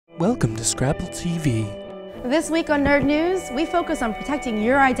Welcome to Scrapple TV. This week on Nerd News, we focus on protecting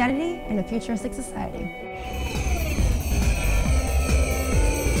your identity in a futuristic society.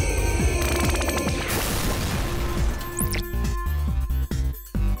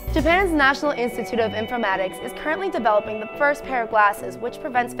 Japan's National Institute of Informatics is currently developing the first pair of glasses which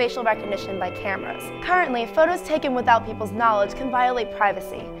prevents facial recognition by cameras. Currently, photos taken without people's knowledge can violate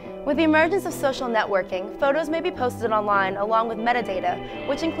privacy. With the emergence of social networking, photos may be posted online along with metadata,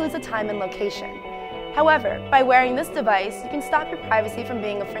 which includes the time and location. However, by wearing this device, you can stop your privacy from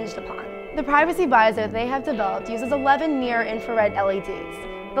being infringed upon. The privacy visor they have developed uses 11 near-infrared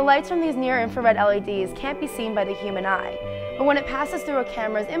LEDs. The lights from these near-infrared LEDs can't be seen by the human eye, but when it passes through a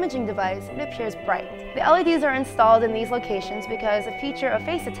camera's imaging device, it appears bright. The LEDs are installed in these locations because a feature of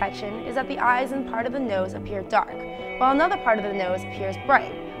face detection is that the eyes and part of the nose appear dark, while another part of the nose appears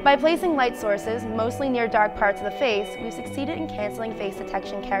bright. By placing light sources, mostly near dark parts of the face, we've succeeded in canceling face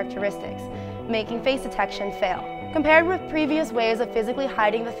detection characteristics, making face detection fail. Compared with previous ways of physically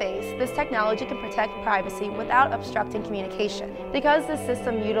hiding the face, this technology can protect privacy without obstructing communication. Because this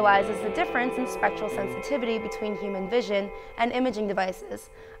system utilizes the difference in spectral sensitivity between human vision and imaging devices,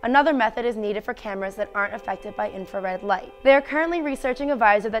 another method is needed for cameras that aren't affected by infrared light. They are currently researching a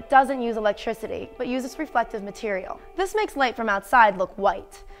visor that doesn't use electricity, but uses reflective material. This makes light from outside look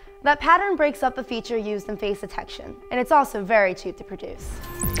white. That pattern breaks up the feature used in face detection, and it's also very cheap to produce.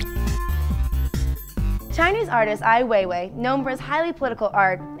 Chinese artist Weiwei, known for his highly political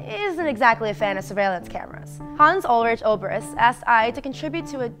art, isn't exactly a fan of surveillance cameras. Hans Ulrich Oberst asked Ai to contribute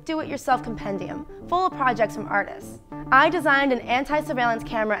to a do-it-yourself compendium full of projects from artists. Ai designed an anti-surveillance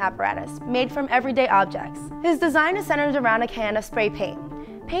camera apparatus made from everyday objects. His design is centered around a can of spray paint.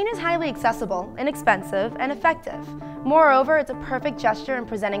 Paint is highly accessible, inexpensive, and effective. Moreover, it's a perfect gesture in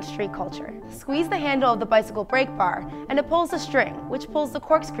presenting street culture. Squeeze the handle of the bicycle brake bar, and it pulls the string, which pulls the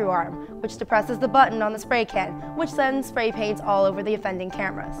corkscrew arm, which depresses the button on the spray can, which then spray paints all over the offending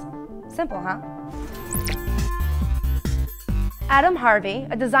cameras. Simple, huh? Adam Harvey,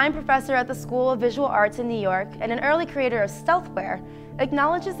 a design professor at the School of Visual Arts in New York and an early creator of stealthwear,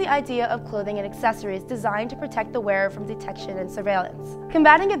 acknowledges the idea of clothing and accessories designed to protect the wearer from detection and surveillance.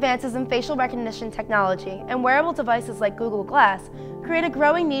 Combating advances in facial recognition technology and wearable devices like Google Glass create a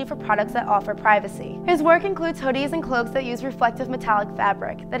growing need for products that offer privacy. His work includes hoodies and cloaks that use reflective metallic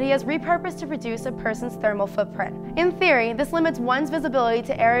fabric that he has repurposed to reduce a person's thermal footprint. In theory, this limits one's visibility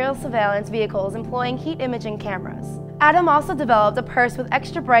to aerial surveillance vehicles employing heat imaging cameras. Adam also developed a purse with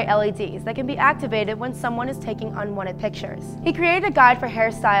extra bright LEDs that can be activated when someone is taking unwanted pictures. He created a guide for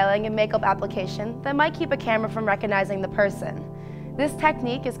hairstyling and makeup application that might keep a camera from recognizing the person. This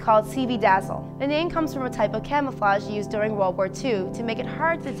technique is called CV Dazzle. The name comes from a type of camouflage used during World War II to make it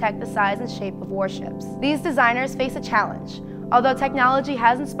hard to detect the size and shape of warships. These designers face a challenge. Although technology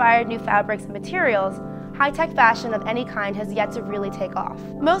has inspired new fabrics and materials, high-tech fashion of any kind has yet to really take off.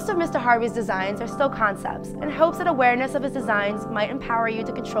 Most of Mr. Harvey's designs are still concepts, and hopes that awareness of his designs might empower you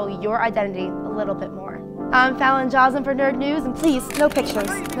to control your identity a little bit more. I'm Fallon Joslin for Nerd News, and please, no pictures.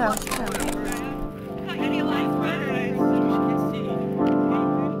 No.